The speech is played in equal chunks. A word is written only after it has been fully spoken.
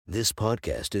This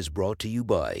podcast is brought to you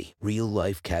by Real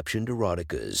Life Captioned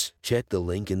Eroticas. Check the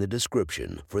link in the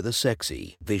description for the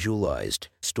sexy, visualized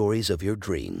stories of your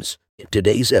dreams.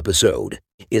 Today's episode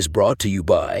is brought to you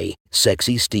by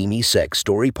Sexy Steamy Sex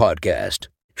Story Podcast.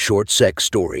 Short sex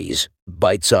stories,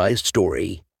 bite-sized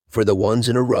story for the ones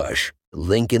in a rush.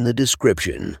 Link in the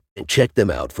description. Check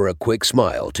them out for a quick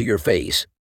smile to your face.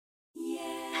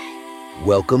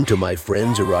 Welcome to my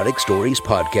friend's Erotic Stories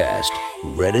podcast,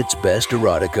 Reddit's Best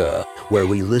Erotica, where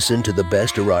we listen to the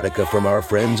best erotica from our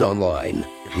friends online.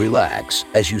 Relax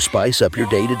as you spice up your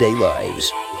day-to-day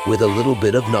lives with a little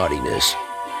bit of naughtiness.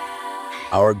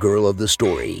 Our girl of the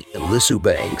story, Lissu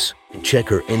Banks. Check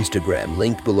her Instagram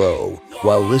linked below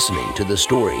while listening to the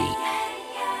story.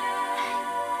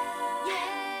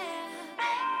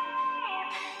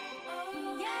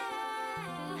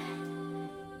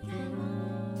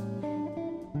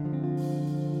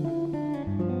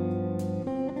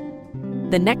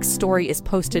 The next story is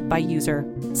posted by user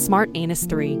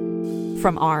SmartAnus3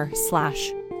 from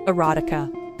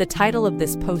r/erotica. The title of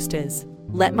this post is,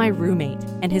 "Let my roommate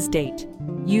and his date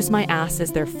use my ass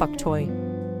as their fuck toy."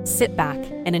 Sit back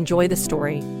and enjoy the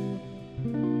story.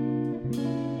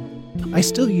 I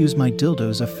still use my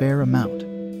dildos a fair amount,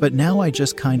 but now I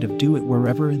just kind of do it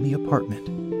wherever in the apartment.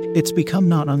 It's become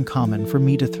not uncommon for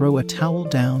me to throw a towel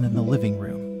down in the living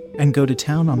room and go to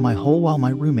town on my hole while my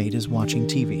roommate is watching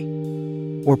TV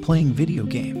or playing video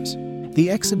games. The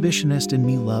exhibitionist in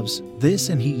me loves this,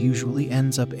 and he usually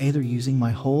ends up either using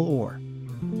my hole or,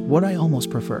 what I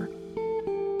almost prefer,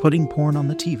 putting porn on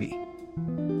the TV,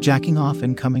 jacking off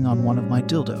and coming on one of my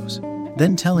dildos,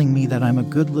 then telling me that I'm a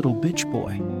good little bitch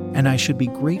boy and I should be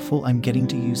grateful I'm getting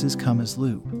to use his cum as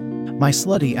lube. My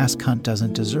slutty ass cunt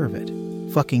doesn't deserve it.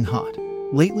 Fucking hot.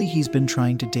 Lately he's been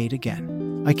trying to date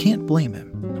again. I can't blame him.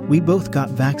 We both got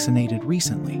vaccinated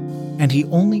recently, and he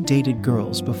only dated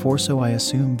girls before, so I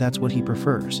assume that's what he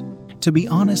prefers. To be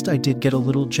honest, I did get a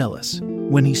little jealous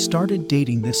when he started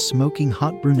dating this smoking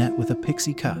hot brunette with a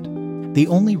pixie cut. The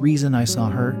only reason I saw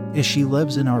her is she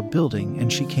lives in our building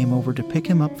and she came over to pick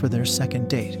him up for their second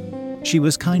date. She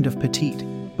was kind of petite,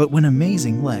 but with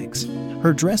amazing legs.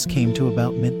 Her dress came to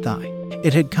about mid-thigh.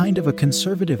 It had kind of a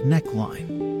conservative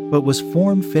neckline, but was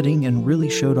form-fitting and really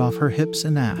showed off her hips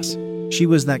and ass. She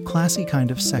was that classy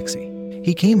kind of sexy.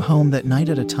 He came home that night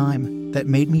at a time that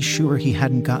made me sure he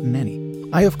hadn't gotten any.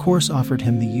 I of course offered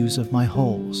him the use of my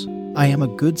holes. I am a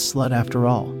good slut after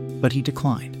all, but he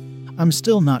declined. I'm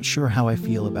still not sure how I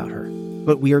feel about her,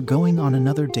 but we are going on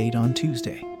another date on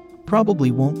Tuesday.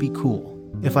 Probably won't be cool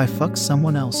if I fuck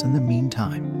someone else in the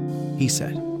meantime, he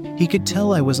said. He could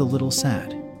tell I was a little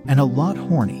sad and a lot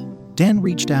horny. Dan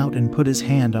reached out and put his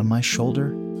hand on my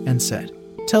shoulder and said,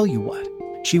 "Tell you what."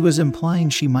 She was implying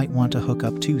she might want to hook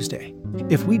up Tuesday.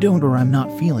 If we don't, or I'm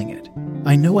not feeling it,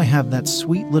 I know I have that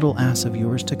sweet little ass of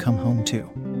yours to come home to.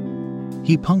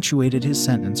 He punctuated his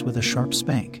sentence with a sharp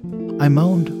spank. I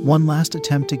moaned, one last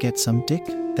attempt to get some dick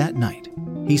that night.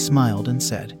 He smiled and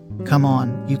said, "Come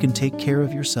on, you can take care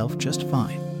of yourself just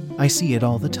fine. I see it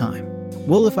all the time.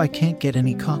 Well, if I can't get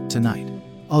any cock tonight,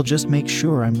 I'll just make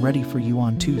sure I'm ready for you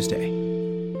on Tuesday."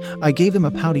 I gave him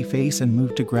a pouty face and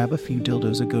moved to grab a few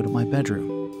dildos and go to my bedroom.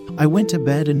 I went to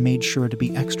bed and made sure to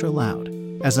be extra loud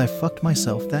as I fucked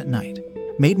myself that night,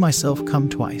 made myself come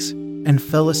twice, and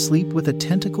fell asleep with a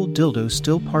tentacled dildo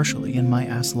still partially in my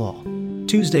ass lol.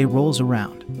 Tuesday rolls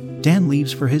around. Dan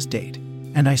leaves for his date,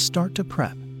 and I start to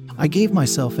prep. I gave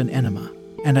myself an enema,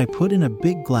 and I put in a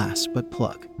big glass but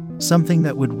plug, something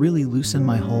that would really loosen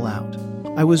my hole out.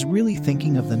 I was really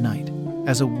thinking of the night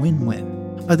as a win-win.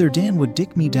 Either Dan would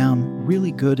dick me down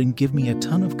really good and give me a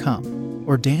ton of cum,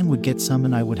 or Dan would get some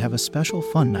and I would have a special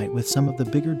fun night with some of the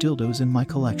bigger dildos in my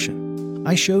collection.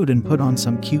 I showed and put on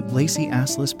some cute lacy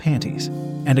assless panties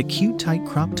and a cute tight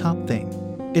crop top thing.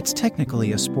 It's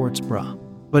technically a sports bra,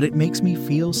 but it makes me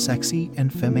feel sexy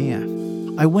and femme AF.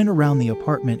 I went around the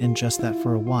apartment in just that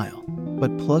for a while,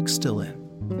 but plug's still in.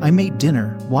 I made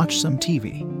dinner, watched some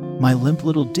TV, my limp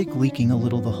little dick leaking a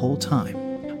little the whole time.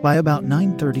 By about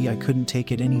 9:30 I couldn't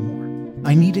take it anymore.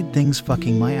 I needed things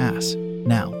fucking my ass.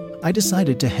 Now, I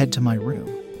decided to head to my room,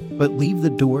 but leave the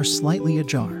door slightly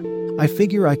ajar. I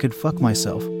figure I could fuck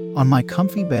myself on my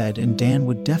comfy bed and Dan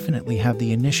would definitely have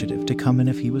the initiative to come in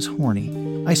if he was horny.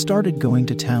 I started going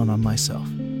to town on myself.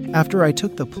 After I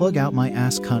took the plug out, my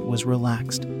ass cunt was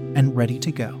relaxed and ready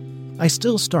to go. I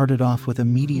still started off with a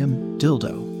medium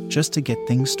dildo just to get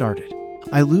things started.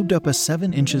 I lubed up a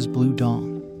 7 inches blue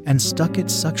dong and stuck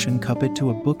its suction cup to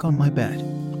a book on my bed.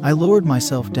 I lowered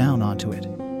myself down onto it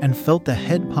and felt the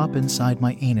head pop inside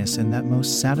my anus in that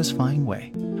most satisfying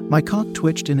way. My cock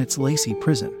twitched in its lacy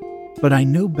prison but I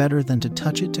know better than to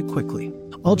touch it too quickly.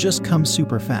 I'll just come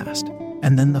super fast,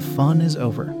 and then the fun is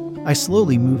over. I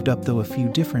slowly moved up though a few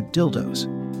different dildos,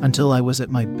 until I was at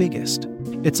my biggest.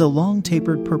 It's a long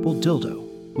tapered purple dildo,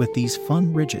 with these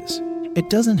fun ridges. It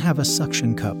doesn't have a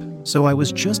suction cup, so I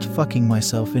was just fucking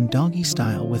myself in doggy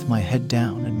style with my head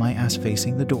down and my ass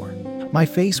facing the door. My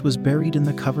face was buried in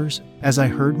the covers as I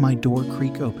heard my door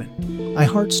creak open. My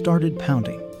heart started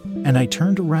pounding, and I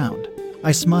turned around.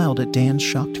 I smiled at Dan's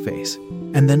shocked face,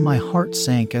 and then my heart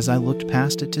sank as I looked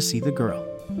past it to see the girl.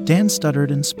 Dan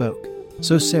stuttered and spoke.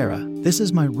 "So Sarah, this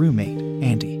is my roommate,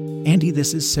 Andy. Andy,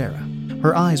 this is Sarah."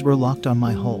 Her eyes were locked on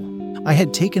my hole. I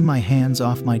had taken my hands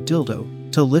off my dildo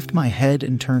to lift my head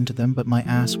and turn to them, but my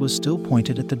ass was still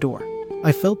pointed at the door.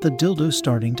 I felt the dildo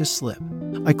starting to slip.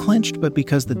 I clenched, but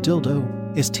because the dildo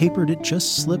is tapered, it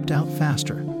just slipped out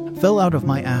faster, fell out of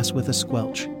my ass with a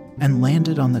squelch, and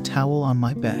landed on the towel on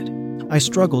my bed. I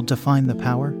struggled to find the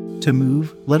power to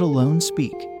move, let alone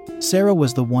speak. Sarah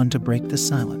was the one to break the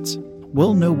silence.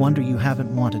 "Well, no wonder you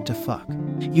haven't wanted to fuck.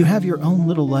 You have your own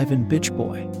little live-in bitch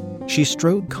boy." She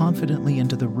strode confidently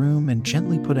into the room and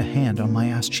gently put a hand on my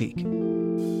ass cheek.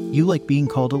 "You like being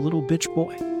called a little bitch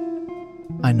boy?"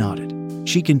 I nodded.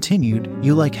 She continued,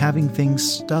 "You like having things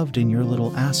stuffed in your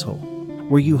little asshole.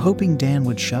 Were you hoping Dan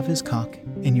would shove his cock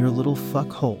in your little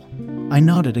fuck hole?" I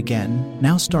nodded again,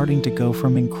 now starting to go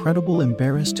from incredible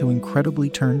embarrassed to incredibly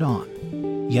turned on.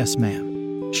 "Yes,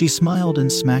 ma'am." She smiled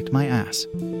and smacked my ass.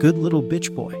 "Good little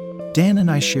bitch boy. Dan and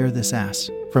I share this ass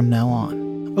from now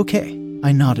on." "Okay."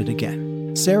 I nodded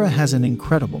again. Sarah has an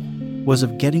incredible was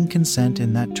of getting consent,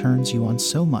 and that turns you on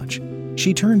so much.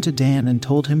 She turned to Dan and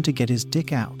told him to get his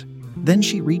dick out. Then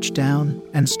she reached down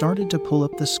and started to pull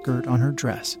up the skirt on her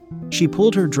dress. She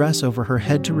pulled her dress over her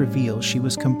head to reveal she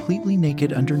was completely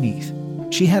naked underneath.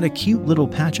 She had a cute little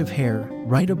patch of hair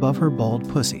right above her bald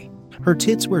pussy. Her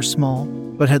tits were small,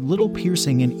 but had little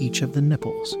piercing in each of the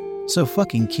nipples. So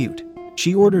fucking cute.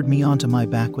 She ordered me onto my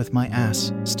back with my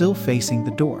ass still facing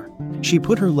the door. She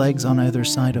put her legs on either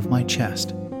side of my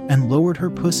chest and lowered her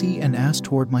pussy and ass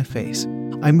toward my face.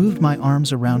 I moved my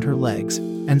arms around her legs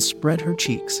and spread her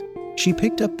cheeks. She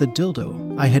picked up the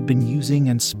dildo I had been using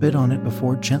and spit on it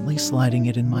before gently sliding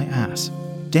it in my ass.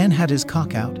 Dan had his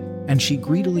cock out, and she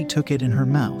greedily took it in her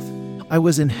mouth. I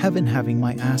was in heaven having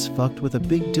my ass fucked with a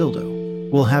big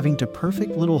dildo, while having two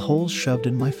perfect little holes shoved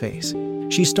in my face.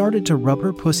 She started to rub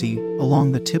her pussy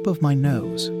along the tip of my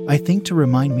nose, I think to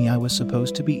remind me I was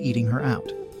supposed to be eating her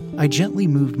out. I gently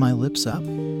moved my lips up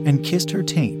and kissed her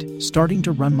taint, starting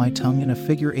to run my tongue in a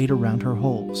figure 8 around her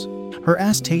holes. Her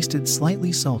ass tasted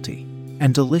slightly salty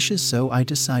and delicious, so I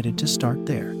decided to start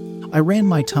there. I ran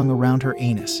my tongue around her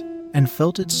anus and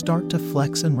felt it start to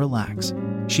flex and relax.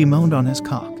 She moaned on his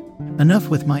cock. "Enough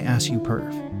with my ass, you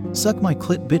perv. Suck my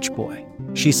clit, bitch boy,"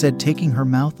 she said, taking her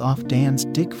mouth off Dan's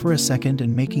dick for a second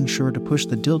and making sure to push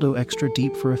the dildo extra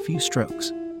deep for a few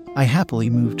strokes. I happily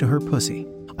moved to her pussy.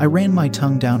 I ran my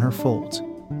tongue down her folds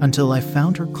until I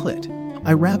found her clit.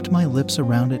 I wrapped my lips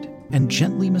around it and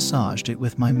gently massaged it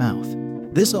with my mouth.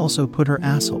 This also put her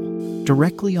asshole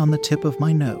directly on the tip of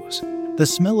my nose. The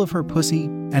smell of her pussy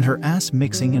and her ass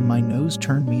mixing in my nose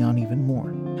turned me on even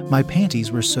more. My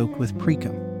panties were soaked with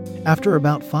precum. After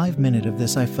about 5 minutes of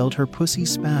this, I felt her pussy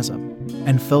spasm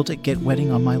and felt it get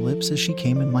wetting on my lips as she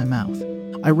came in my mouth.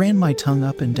 I ran my tongue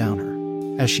up and down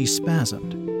her as she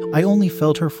spasmed. I only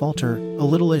felt her falter a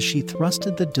little as she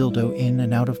thrusted the dildo in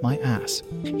and out of my ass.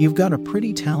 "You've got a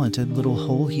pretty talented little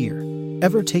hole here.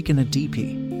 Ever taken a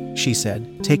DP?" she said,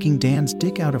 taking Dan's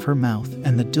dick out of her mouth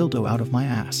and the dildo out of my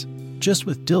ass. "Just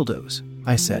with dildos,"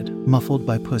 I said, muffled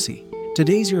by pussy.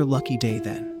 "Today's your lucky day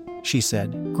then," she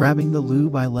said, grabbing the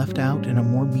lube I left out in a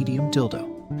more medium dildo.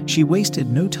 She wasted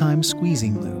no time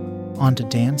squeezing lube onto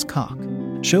Dan's cock.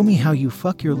 "Show me how you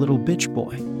fuck your little bitch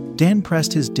boy." Dan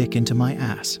pressed his dick into my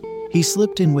ass. He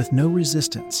slipped in with no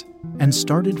resistance and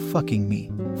started fucking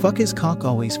me. Fuck, his cock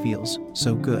always feels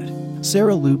so good.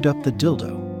 Sarah lubed up the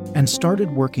dildo and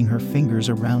started working her fingers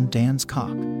around Dan's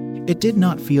cock. It did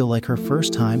not feel like her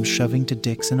first time shoving two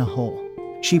dicks in a hole.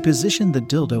 She positioned the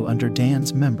dildo under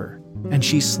Dan's member, and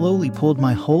she slowly pulled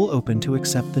my hole open to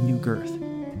accept the new girth.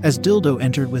 As dildo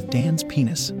entered with Dan's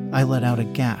penis, I let out a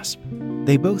gasp.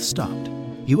 They both stopped.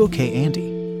 "You okay,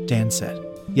 Andy?" Dan said.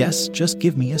 "Yes, just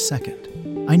give me a second.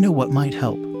 I know what might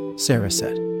help," Sarah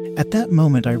said. At that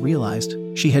moment I realized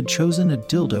she had chosen a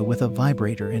dildo with a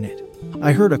vibrator in it.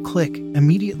 I heard a click.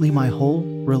 Immediately my hole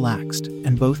relaxed,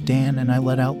 and both Dan and I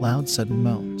let out loud sudden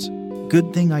moans.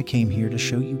 "Good thing I came here to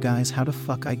show you guys how to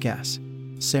fuck, I guess,"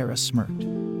 Sarah smirked.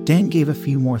 Dan gave a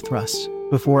few more thrusts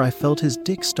before I felt his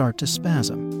dick start to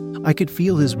spasm. I could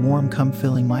feel his warm cum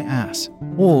filling my ass.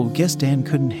 "Oh, guess Dan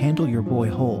couldn't handle your boy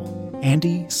hole,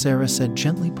 Andy," Sarah said,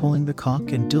 gently pulling the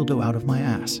cock and dildo out of my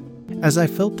ass. As I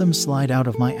felt them slide out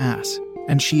of my ass,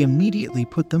 and she immediately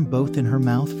put them both in her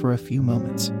mouth for a few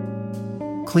moments,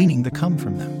 cleaning the cum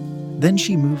from them. Then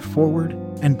she moved forward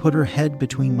and put her head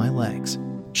between my legs.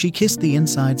 She kissed the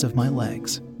insides of my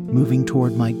legs, moving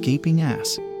toward my gaping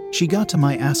ass. She got to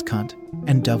my ass cunt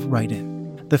and dove right in.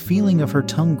 The feeling of her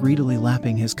tongue greedily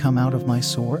lapping his cum out of my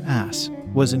sore ass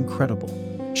was incredible.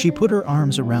 She put her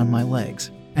arms around my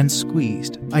legs and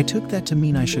squeezed. I took that to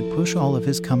mean I should push all of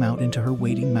his cum out into her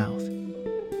waiting mouth,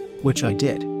 which I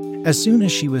did. As soon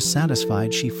as she was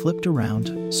satisfied, she flipped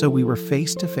around so we were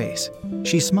face to face.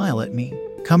 She smiled at me,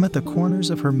 cum at the corners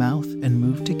of her mouth, and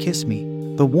moved to kiss me.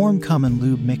 The warm cum and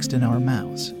lube mixed in our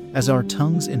mouths as our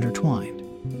tongues intertwined.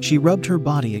 She rubbed her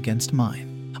body against mine.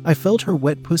 I felt her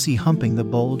wet pussy humping the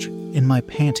bulge in my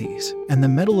panties and the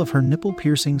metal of her nipple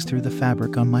piercings through the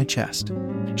fabric on my chest.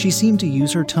 She seemed to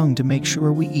use her tongue to make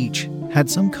sure we each had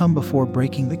some cum before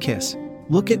breaking the kiss.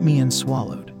 "Look at me," and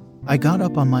swallowed. I got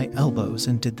up on my elbows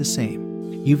and did the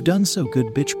same. "You've done so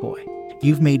good, bitch boy.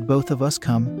 You've made both of us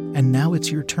cum, and now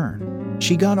it's your turn."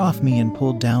 She got off me and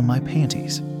pulled down my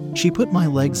panties. She put my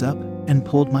legs up and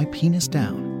pulled my penis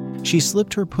down. She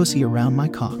slipped her pussy around my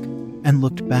cock and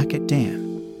looked back at Dan.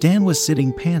 Dan was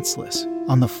sitting pantsless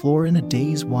on the floor in a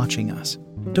daze watching us.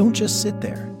 "Don't just sit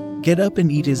there. Get up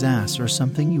and eat his ass or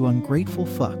something, you ungrateful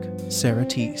fuck," Sarah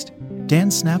teased. Dan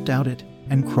snapped out it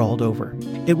and crawled over.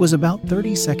 It was about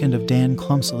 30 seconds of Dan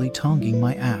clumsily tonguing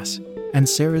my ass and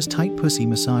Sarah's tight pussy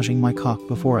massaging my cock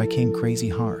before I came crazy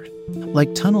hard.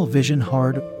 Like tunnel vision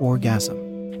hard orgasm.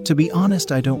 To be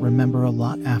honest, I don't remember a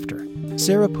lot after.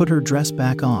 Sarah put her dress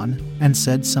back on and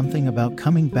said something about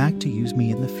coming back to use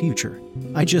me in the future.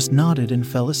 I just nodded and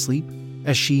fell asleep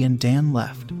as she and Dan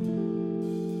left.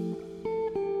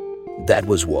 That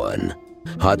was one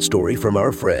hot story from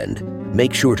our friend.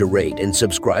 Make sure to rate and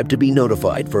subscribe to be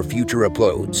notified for future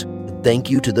uploads. Thank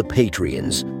you to the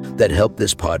Patreons that help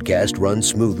this podcast run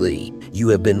smoothly. You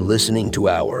have been listening to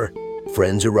our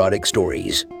Friends Erotic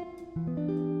Stories.